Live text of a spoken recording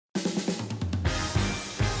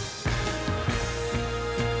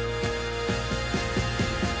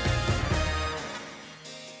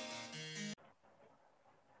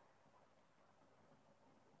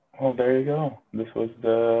Well, there you go. This was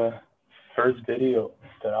the first video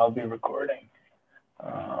that I'll be recording.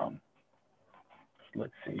 Um,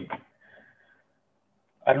 let's see.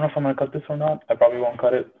 I don't know if I'm gonna cut this or not. I probably won't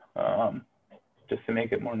cut it, just to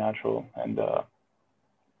make it more natural and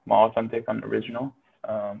more authentic and original.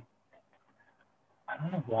 Um, I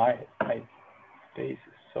don't know why my face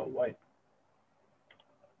is so white.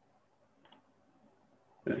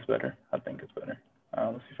 Is this better? I think it's better.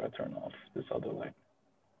 Let's see if I turn off this other light.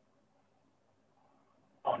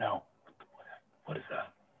 Oh no! What is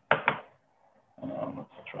that? Let's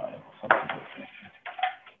try something different.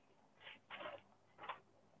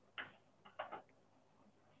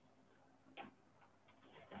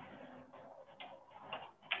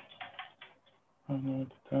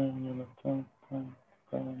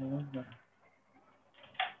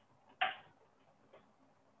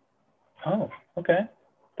 Oh, okay.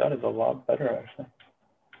 That is a lot better actually.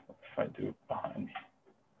 If I do it behind me.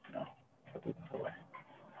 No, if I do it the other way.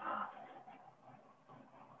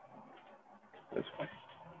 This way.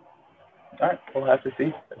 Alright, we'll have to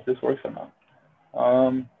see if this works or not.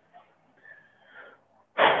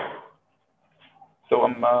 So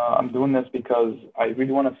I'm doing this because I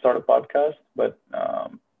really want to start a podcast, but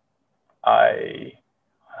I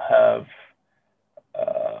have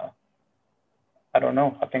I don't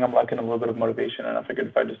know. I think I'm lacking a little bit of motivation, and I figured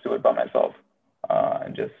if I just do it by myself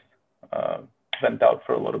and just uh, vent out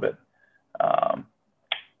for a little bit, um,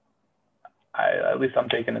 at least I'm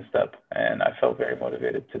taking a step, and I felt very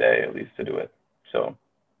motivated today, at least to do it. So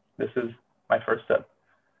this is my first step.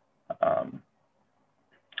 Um,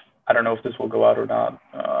 I don't know if this will go out or not.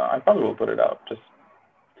 I probably will put it out just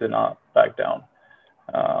to not back down.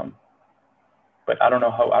 Um, but I don't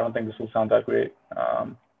know how. I don't think this will sound that great.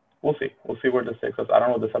 We'll see. We'll see where this takes us. I don't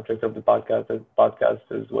know what the subject of the podcast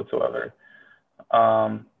is whatsoever.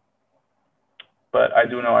 Um, but I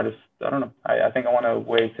do know. I don't know. I think I want a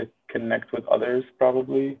way to connect with others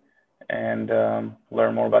probably, and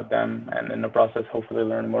learn more about them, and in the process, hopefully,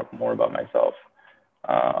 learn more about myself.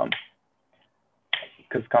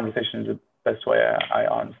 Because conversation is the best way I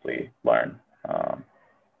honestly learn. Um,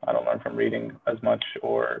 I don't learn from reading as much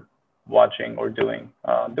or watching or doing.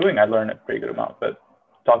 Doing, I learn a pretty good amount, but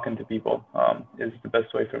talking to people is the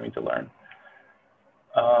best way for me to learn.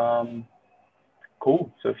 Um,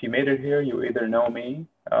 cool. So if you made it here, you either know me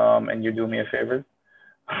and you do me a favor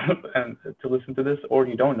and to listen to this, or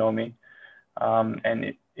you don't know me.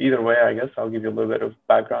 And either way, I guess I'll give you a little bit of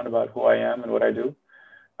background about who I am and what I do.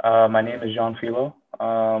 My name is Jean Philo.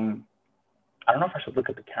 I don't know if I should look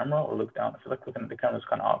at the camera or look down. I feel like looking at the camera is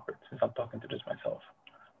kind of awkward since I'm talking to just myself.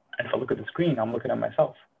 And if I look at the screen, I'm looking at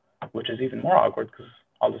myself, which is even more awkward because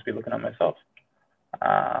I'll just be looking at myself.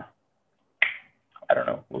 I don't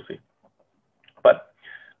know. We'll see. But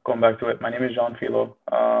going back to it, my name is Jean Philo.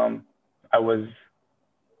 I was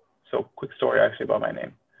so quick story actually about my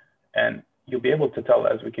name, and you'll be able to tell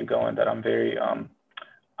as we keep going that I'm very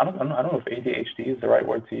I don't know if ADHD is the right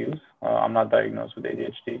word to use. I'm not diagnosed with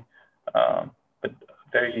ADHD, but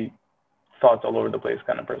very thoughts all over the place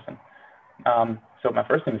kind of person. So my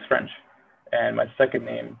first name is French, and my second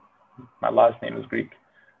name, my last name is Greek.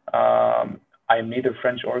 I'm neither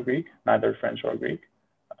French or Greek, neither French or Greek,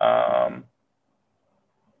 but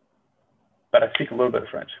I speak a little bit of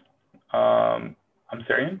French. I'm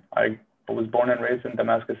Syrian. I was born and raised in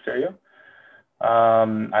Damascus, Syria.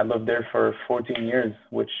 I lived there for 14 years,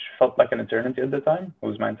 which felt like an eternity at the time. It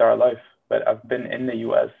was my entire life. But I've been in the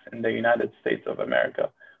US, in the United States of America,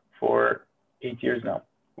 for 8 years now,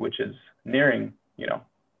 which is nearing,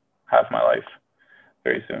 half my life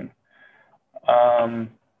very soon.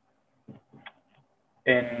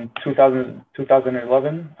 In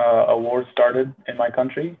 2011, a war started in my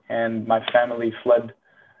country, and my family fled.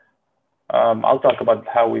 I'll talk about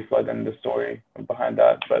how we fled and the story behind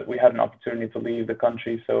that, but we had an opportunity to leave the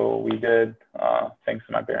country, so we did, thanks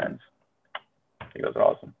to my parents. You guys are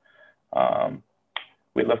awesome.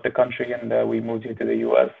 We left the country and we moved here to the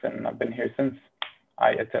US, and I've been here since.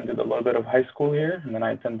 I attended a little bit of high school here, and then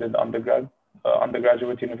I attended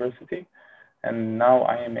undergraduate university, and now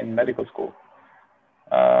I am in medical school.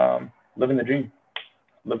 Living the dream.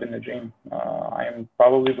 Living the dream. I am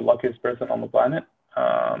probably the luckiest person on the planet.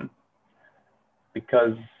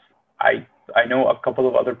 Because I know a couple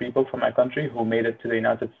of other people from my country who made it to the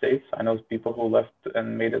United States. I know people who left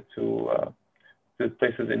and made it to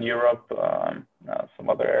places in Europe, some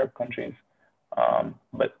other Arab countries.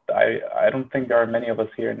 But I don't think there are many of us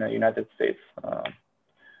here in the United States.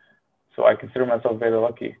 So I consider myself very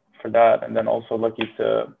lucky for that, and then also lucky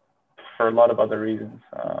for a lot of other reasons.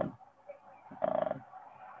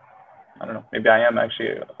 I don't know. Maybe I am actually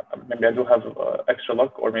Maybe I do have extra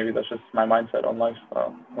luck, or maybe that's just my mindset on life.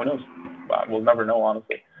 Who knows? We'll never know,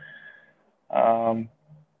 honestly. Um,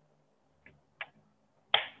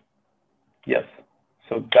 yes.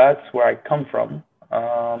 So that's where I come from.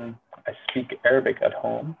 I speak Arabic at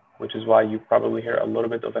home, which is why you probably hear a little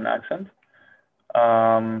bit of an accent.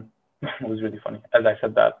 It was really funny. As I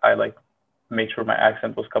said that, I like made sure my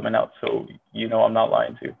accent was coming out, so I'm not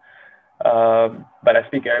lying to you. But I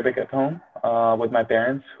speak Arabic at home with my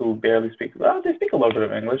parents, who barely speak. Well, they speak a little bit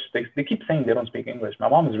of English. They keep saying they don't speak English. My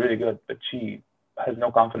mom is really good, but she has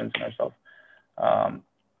no confidence in herself. Um,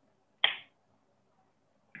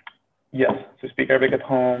 yes, so speak Arabic at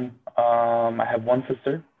home. I have one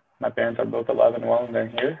sister. My parents are both alive and well, and they're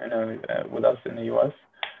here with us in the U.S.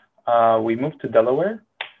 We moved to Delaware,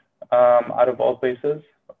 out of all places,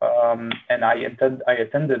 and I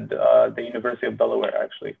attended the University of Delaware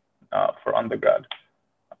actually for undergrad.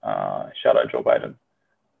 Shout out Joe Biden.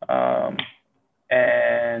 Um,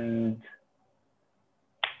 and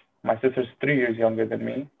my sister's 3 years younger than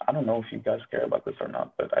me. I don't know if you guys care about this or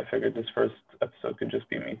not, but I figured this first episode could just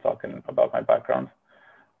be me talking about my background,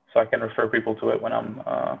 so I can refer people to it when I'm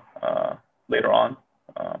later on.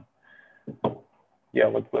 Yeah,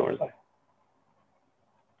 where was I?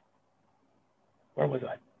 Where was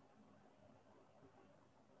I?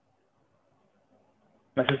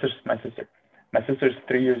 My sister's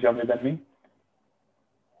 3 years younger than me.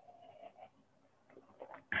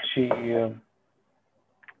 She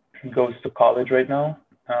goes to college right now.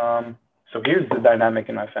 So here's the dynamic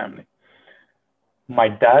in my family. My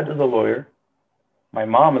dad is a lawyer. My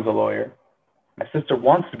mom is a lawyer. My sister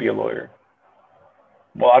wants to be a lawyer.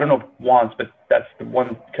 Well, I don't know if wants, but that's the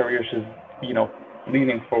one career she's,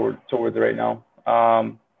 leaning forward towards right now.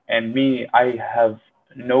 And me, I have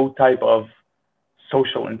no type of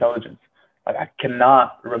social intelligence. Like, I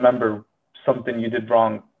cannot remember something you did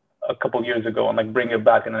wrong a couple years ago and like bring it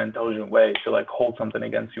back in an intelligent way to like hold something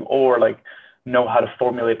against you, or like know how to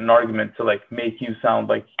formulate an argument to like make you sound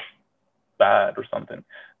like bad or something.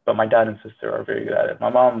 But my dad and sister are very good at it. My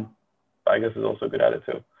mom, I guess, is also good at it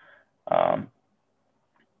too. Um,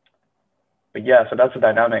 but yeah, so that's the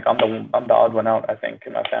dynamic. I'm the odd one out, I think,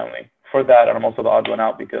 in my family for that, and I'm also the odd one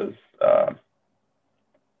out because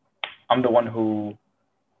I'm the one who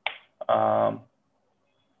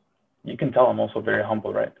you can tell I'm also very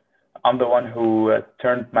humble, right? I'm the one who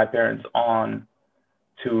turned my parents on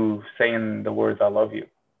to saying the words "I love you."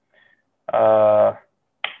 I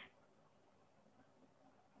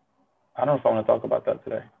don't know if I want to talk about that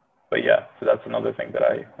today, but yeah, so that's another thing that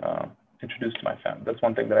I introduced to my family. That's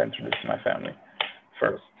one thing that I introduced to my family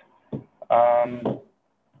first.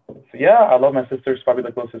 So yeah, I love my sister. She's probably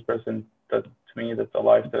the closest person to me that's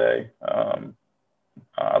alive today.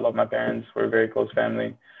 I love my parents. We're a very close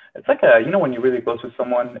family. It's like when you're really close with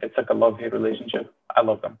someone, it's like a love-hate relationship. I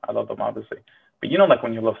love them. I love them, obviously. But like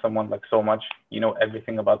when you love someone like so much, you know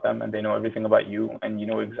everything about them and they know everything about you, and you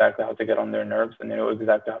know exactly how to get on their nerves and they know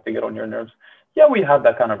exactly how to get on your nerves. Yeah, we have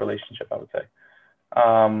that kind of relationship, I would say.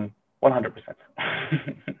 100%.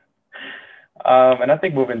 And I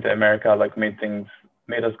think moving to America like made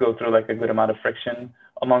us go through like a good amount of friction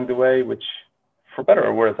along the way, which for better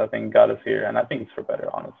or worse, I think got us here. And I think it's for better,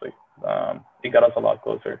 honestly. It got us a lot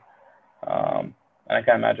closer. And I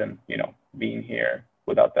can't imagine, being here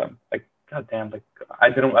without them. Like, goddamn, like I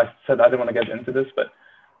said I didn't want to get into this, but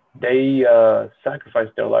they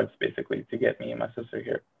sacrificed their lives basically to get me and my sister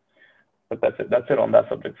here. But that's it. That's it on that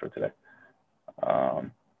subject for today.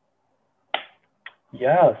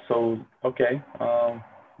 Yeah. So okay.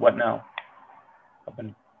 What now?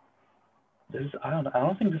 I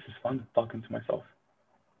don't think this is fun talking to myself.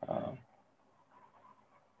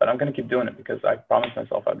 But I'm gonna keep doing it because I promised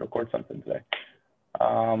myself I'd record something today.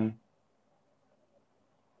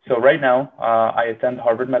 So right now, I attend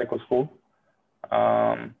Harvard Medical School.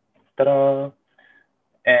 Ta-da!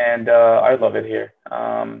 And I love it here.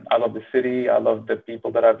 I love the city. I love the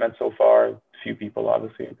people that I've met so far. Few people,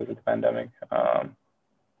 obviously, because of the pandemic.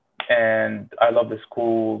 And I love the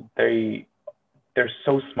school. They're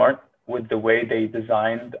so smart with the way they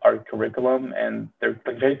designed our curriculum, and they're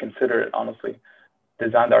like very considerate, honestly.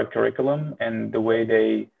 Designed our curriculum and the way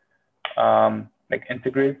they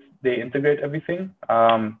integrate everything.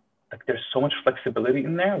 Like there's so much flexibility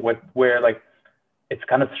in there, where like it's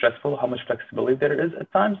kind of stressful how much flexibility there is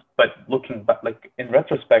at times. But looking back, like in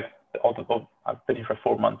retrospect, although I've been here for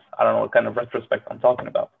 4 months, I don't know what kind of retrospect I'm talking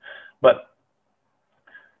about, but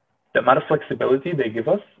the amount of flexibility they give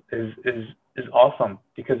us is awesome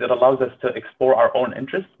because it allows us to explore our own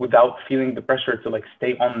interests without feeling the pressure to like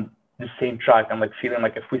stay on the same track and like feeling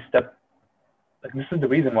like if we step like this is the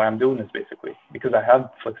reason why I'm doing this basically, because I have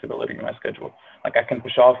flexibility in my schedule. Like I can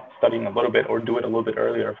push off studying a little bit or do it a little bit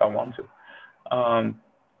earlier if I want to.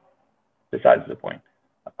 Besides the point.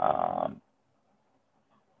 Um,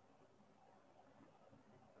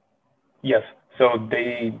 yes, so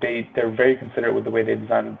they're very considerate with the way they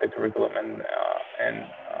design the curriculum and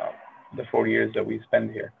the 4 years that we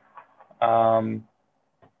spend here. Um,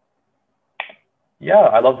 yeah,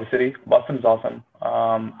 I love the city. Boston is awesome.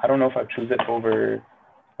 I don't know if I choose it over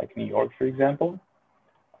like New York, for example.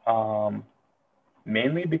 Um,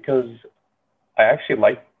 Mainly because I actually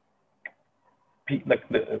like like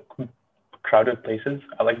the crowded places.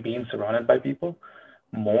 I like being surrounded by people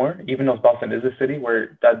more, even though Boston is a city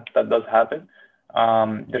where that does happen.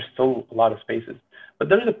 There's still a lot of spaces, but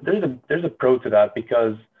there's a pro to that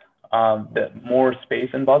because the more space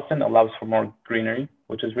in Boston allows for more greenery,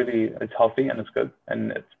 which is really it's healthy and it's good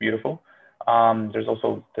and it's beautiful. There's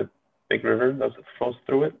also the big river that flows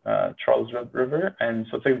through it, Charles River, and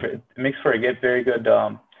so it makes for a very good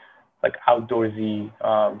like outdoorsy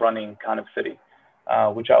running kind of city,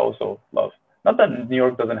 which I also love. Not that New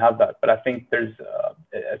York doesn't have that, but I think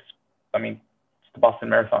it's, I mean, it's the Boston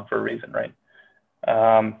Marathon for a reason, right?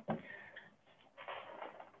 Um,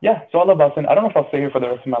 yeah, so I love Boston. I don't know if I'll stay here for the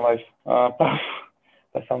rest of my life.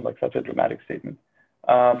 That sounds like such a dramatic statement.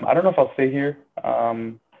 I don't know if I'll stay here.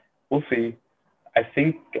 We'll see. I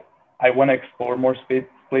think I want to explore more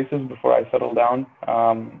places before I settle down.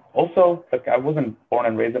 Also, like I wasn't born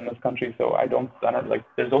and raised in this country, so I don't like.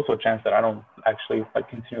 There's also a chance that I don't actually like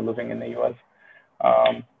continue living in the U.S.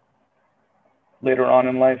 Um, Later on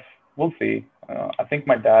in life. We'll see. I think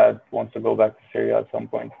my dad wants to go back to Syria at some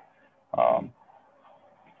point. Um,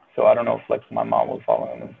 so I don't know if like my mom will follow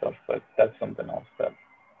him and stuff, but that's something else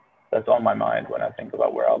that's on my mind when I think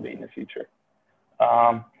about where I'll be in the future.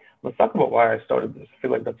 Um, let's talk about why I started this. I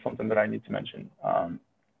feel like that's something that I need to mention.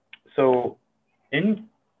 So in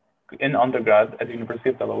undergrad at the University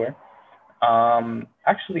of Delaware,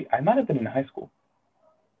 actually I might have been in high school.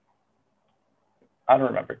 I don't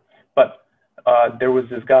remember, but there was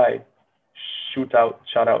this guy.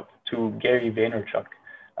 Shout out to Gary Vaynerchuk.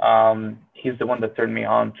 He's the one that turned me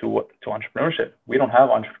on to entrepreneurship. We don't have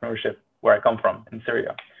entrepreneurship where I come from in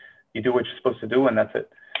Syria. You do what you're supposed to do, and that's it.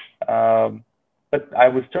 But I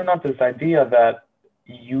was turned on to this idea that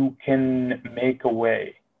you can make a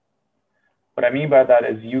way. What I mean by that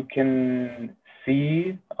is you can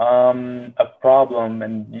see a problem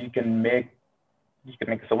and you can make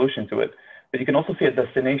a solution to it, but you can also see a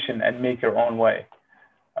destination and make your own way.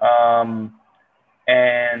 Um,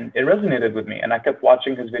 and it resonated with me, and I kept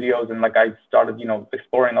watching his videos, and like I started,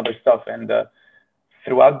 exploring other stuff. And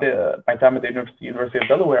throughout my time at the University of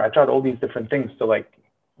Delaware, I tried all these different things. So like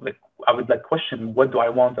I would like question, what do I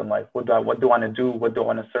want in life? What do I want to do? What do I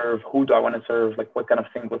want to serve? Who do I want to serve? Like what kind of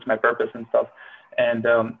thing? What's my purpose and stuff? And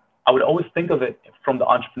I would always think of it from the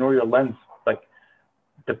entrepreneurial lens, like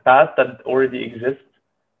the path that already exists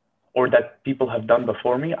or that people have done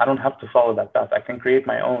before me. I don't have to follow that path. I can create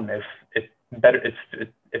my own if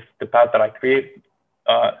the path that I create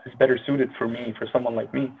is better suited for me, for someone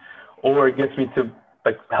like me, or it gets me to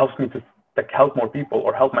like helps me to like help more people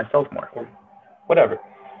or help myself more or whatever.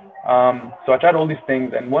 So I tried all these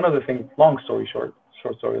things, and one of the things, long story short,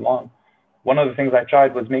 short story long, one of the things I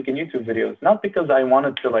tried was making YouTube videos, not because I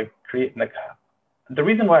wanted to like create like the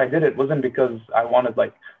reason why I did it wasn't because I wanted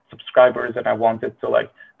like subscribers and I wanted to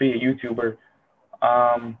like be a YouTuber.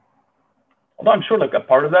 Although I'm sure like a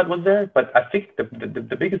part of that was there, but I think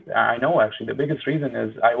the biggest, I know actually the biggest reason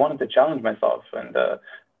is I wanted to challenge myself and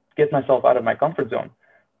get myself out of my comfort zone.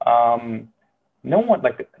 No one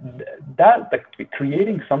like that, like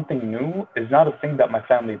creating something new is not a thing that my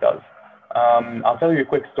family does. I'll tell you a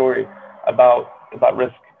quick story about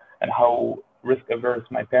risk and how risk averse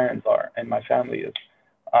my parents are and my family is.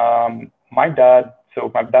 My dad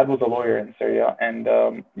was a lawyer in Syria, and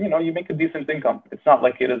you make a decent income. It's not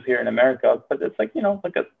like it is here in America, but it's like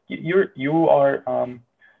like you are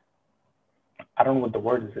I don't know what the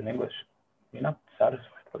word is in English. You're not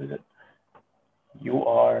satisfied. What is it? You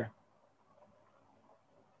are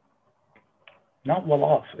not well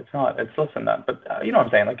off. It's not. It's less than that. But you know what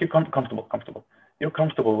I'm saying? Like you're comfortable. You're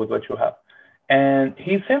comfortable with what you have. And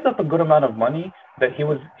he saved up a good amount of money that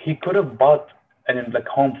he could have bought an like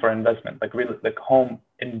home for investment, like really like home.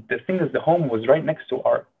 And the thing is, the home was right next to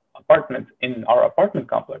our apartment in our apartment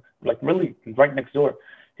complex, like really right next door.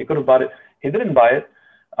 He could have bought it. He didn't buy it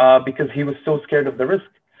because he was so scared of the risk.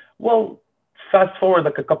 Well, fast forward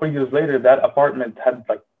like a couple of years later, that apartment had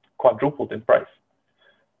like quadrupled in price.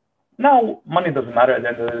 Now, money doesn't matter at the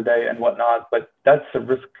end of the day and whatnot, but that's a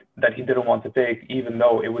risk that he didn't want to take, even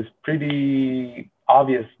though it was pretty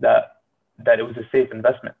obvious that it was a safe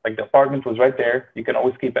investment. Like the apartment was right there. You can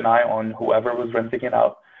always keep an eye on whoever was renting it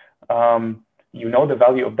out. You know the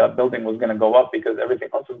value of that building was going to go up because everything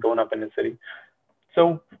else was going up in the city.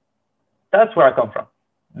 So that's where I come from.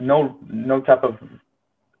 No type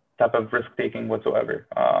of risk taking whatsoever.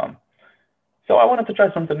 So I wanted to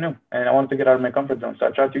try something new, and I wanted to get out of my comfort zone. So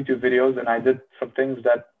I tried YouTube videos, and I did some things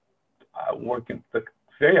that were like,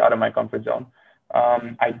 very out of my comfort zone.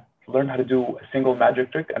 I learned how to do a single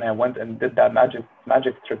magic trick, and I went and did that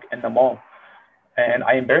magic trick in the mall, and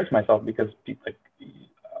I embarrassed myself because like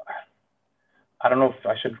I don't know if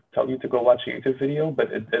I should tell you to go watch a YouTube video,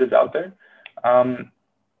 but it is out there. Um,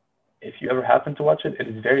 if you ever happen to watch it, it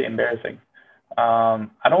is very embarrassing.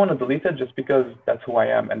 I don't want to delete it just because that's who I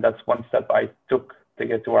am, and that's one step I took to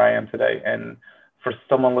get to where I am today. And for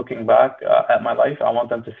someone looking back at my life, I want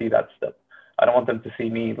them to see that step. I don't want them to see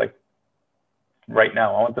me like right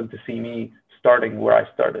now. I want them to see me starting where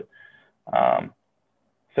I started.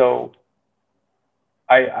 So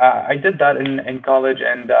I did that in college,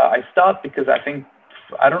 and I stopped because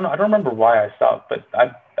I don't remember why I stopped, but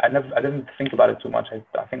I didn't think about it too much.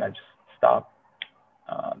 I think I just stopped.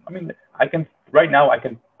 I mean, right now I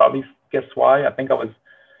can probably guess why. I think I was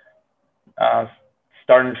uh,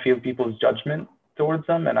 starting to feel people's judgment towards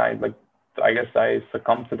them, and I guess I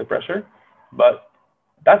succumbed to the pressure. But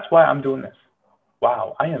that's why I'm doing this.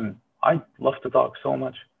 Wow, I love to talk so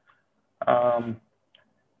much. Um,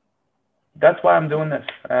 that's why I'm doing this,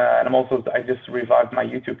 and I just revived my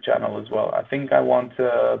YouTube channel as well. I think I want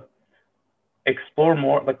to explore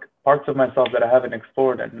more like parts of myself that I haven't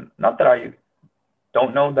explored, and not that I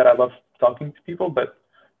don't know that I love talking to people, but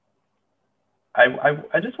I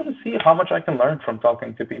just want to see how much I can learn from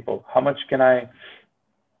talking to people. How much can I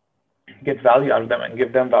get value out of them and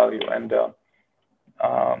give them value? And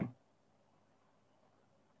um,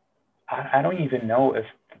 I don't even know if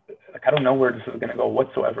like I don't know where this is gonna go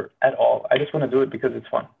whatsoever at all. I just want to do it because it's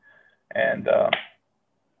fun, and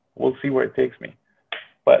we'll see where it takes me.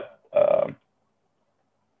 But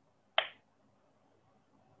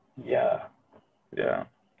yeah, yeah.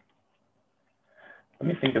 Let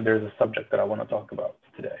me think if there's a subject that I want to talk about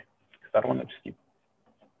today, because I don't want to just keep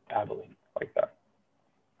babbling like that.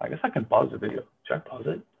 I guess I can pause the video. Should I pause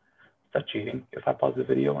it? Is that cheating? If I pause the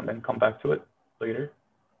video and then come back to it later?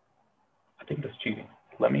 I think that's cheating.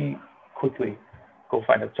 Let me quickly go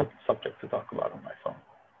find a subject to talk about on my phone.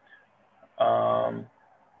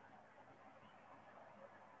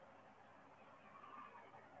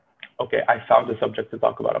 Okay, I found a subject to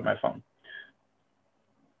talk about on my phone.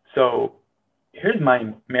 So here's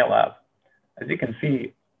my mail app. As you can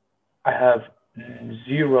see, I have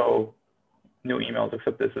zero new emails,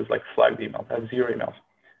 except this is like flagged emails. I have zero emails.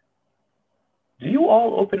 Do you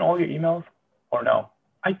all open all your emails or no?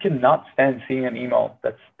 I cannot stand seeing an email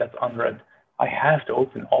that's unread. I have to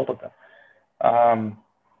open all of them. Um,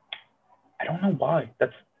 I don't know why.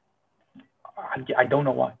 I don't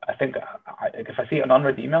know why. I think if I see an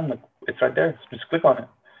unread email, I'm like, it's right there. Just click on it.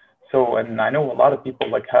 So, and I know a lot of people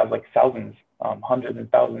like have like thousands, hundreds and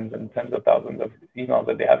thousands and tens of thousands of emails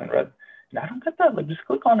that they haven't read. And I don't get that. Like, just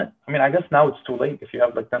click on it. I mean, I guess now it's too late if you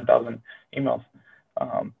have like 10,000 emails.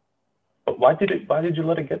 But why did you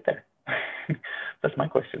let it get there? That's my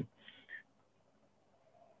question.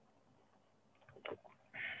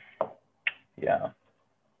 Yeah.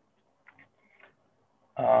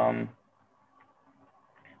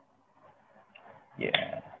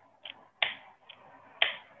 Yeah.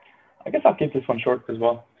 I guess I'll keep this one short as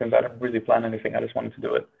well, since I didn't really plan anything. I just wanted to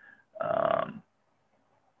do it. Um,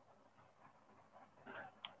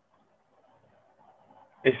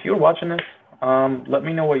 if you're watching this, let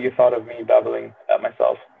me know what you thought of me babbling at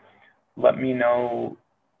myself. Let me know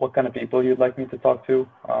what kind of people you'd like me to talk to.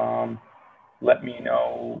 Let me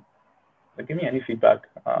know, give me any feedback.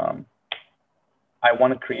 I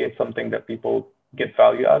want to create something that people get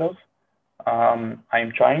value out of.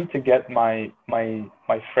 I'm trying to get my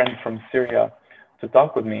friend from Syria to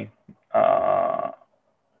talk with me about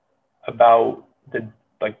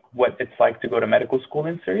what it's like to go to medical school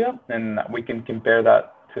in Syria, and we can compare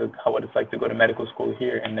that to what it's like to go to medical school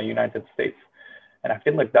here in the United States. And I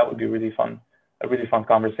feel like that would be really fun, a really fun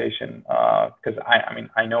conversation. Because I mean,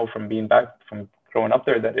 I know from being back, from growing up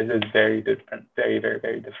there, that it is very different, very, very,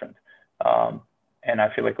 very different. And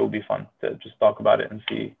I feel like it would be fun to just talk about it and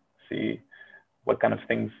see what kind of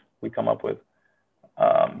things we come up with.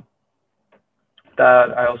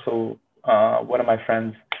 That I also, one of my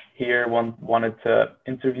friends here wanted to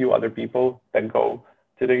interview other people that go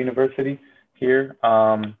to the university here.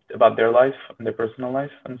 about their life and their personal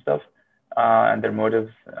life and stuff, and their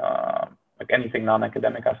motives, like anything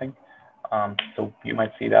non-academic, I think. So you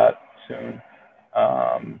might see that soon.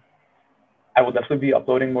 I will definitely be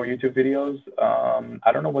uploading more YouTube videos.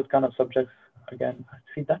 I don't know what kind of subjects. Again,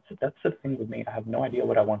 see, that's the thing with me. I have no idea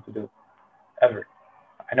what I want to do ever.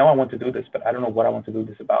 I know I want to do this, but I don't know what I want to do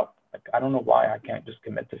this about. Like, I don't know why I can't just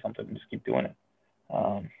commit to something and just keep doing it.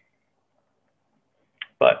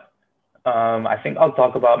 But I think I'll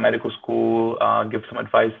talk about medical school, give some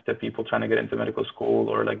advice to people trying to get into medical school,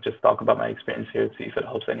 or like just talk about my experience here, see if it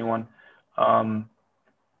helps anyone.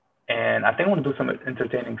 And I think I want to do some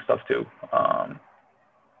entertaining stuff too.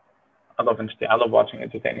 I love watching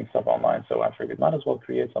entertaining stuff online, so I figured might as well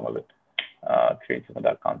create some of it, create some of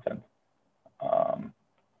that content.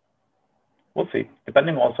 We'll see,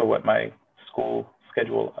 depending also what my school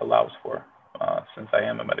schedule allows for, since I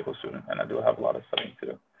am a medical student and I do have a lot of studying to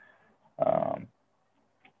do.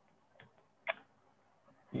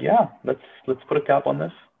 Yeah, let's put a cap on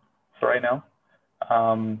this for right now.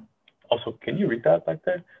 Also, can you read that back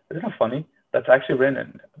there? Isn't that funny? That's actually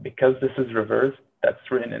written because this is reverse.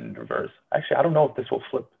 That's written in reverse. Actually, I don't know if this will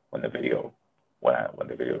flip when the video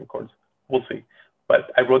records. We'll see.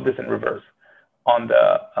 But I wrote this in reverse on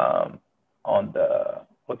the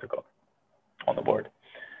what's it called, on the board.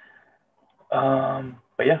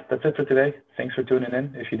 But yeah, that's it for today. Thanks for tuning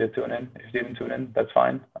in. If you did tune in, if you didn't tune in, that's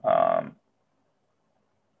fine. I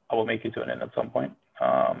will make you tune in at some point.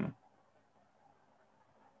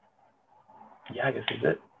 Yeah, I guess that's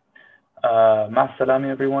it. Ma salami,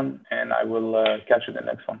 everyone, and I will catch you in the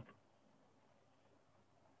next one.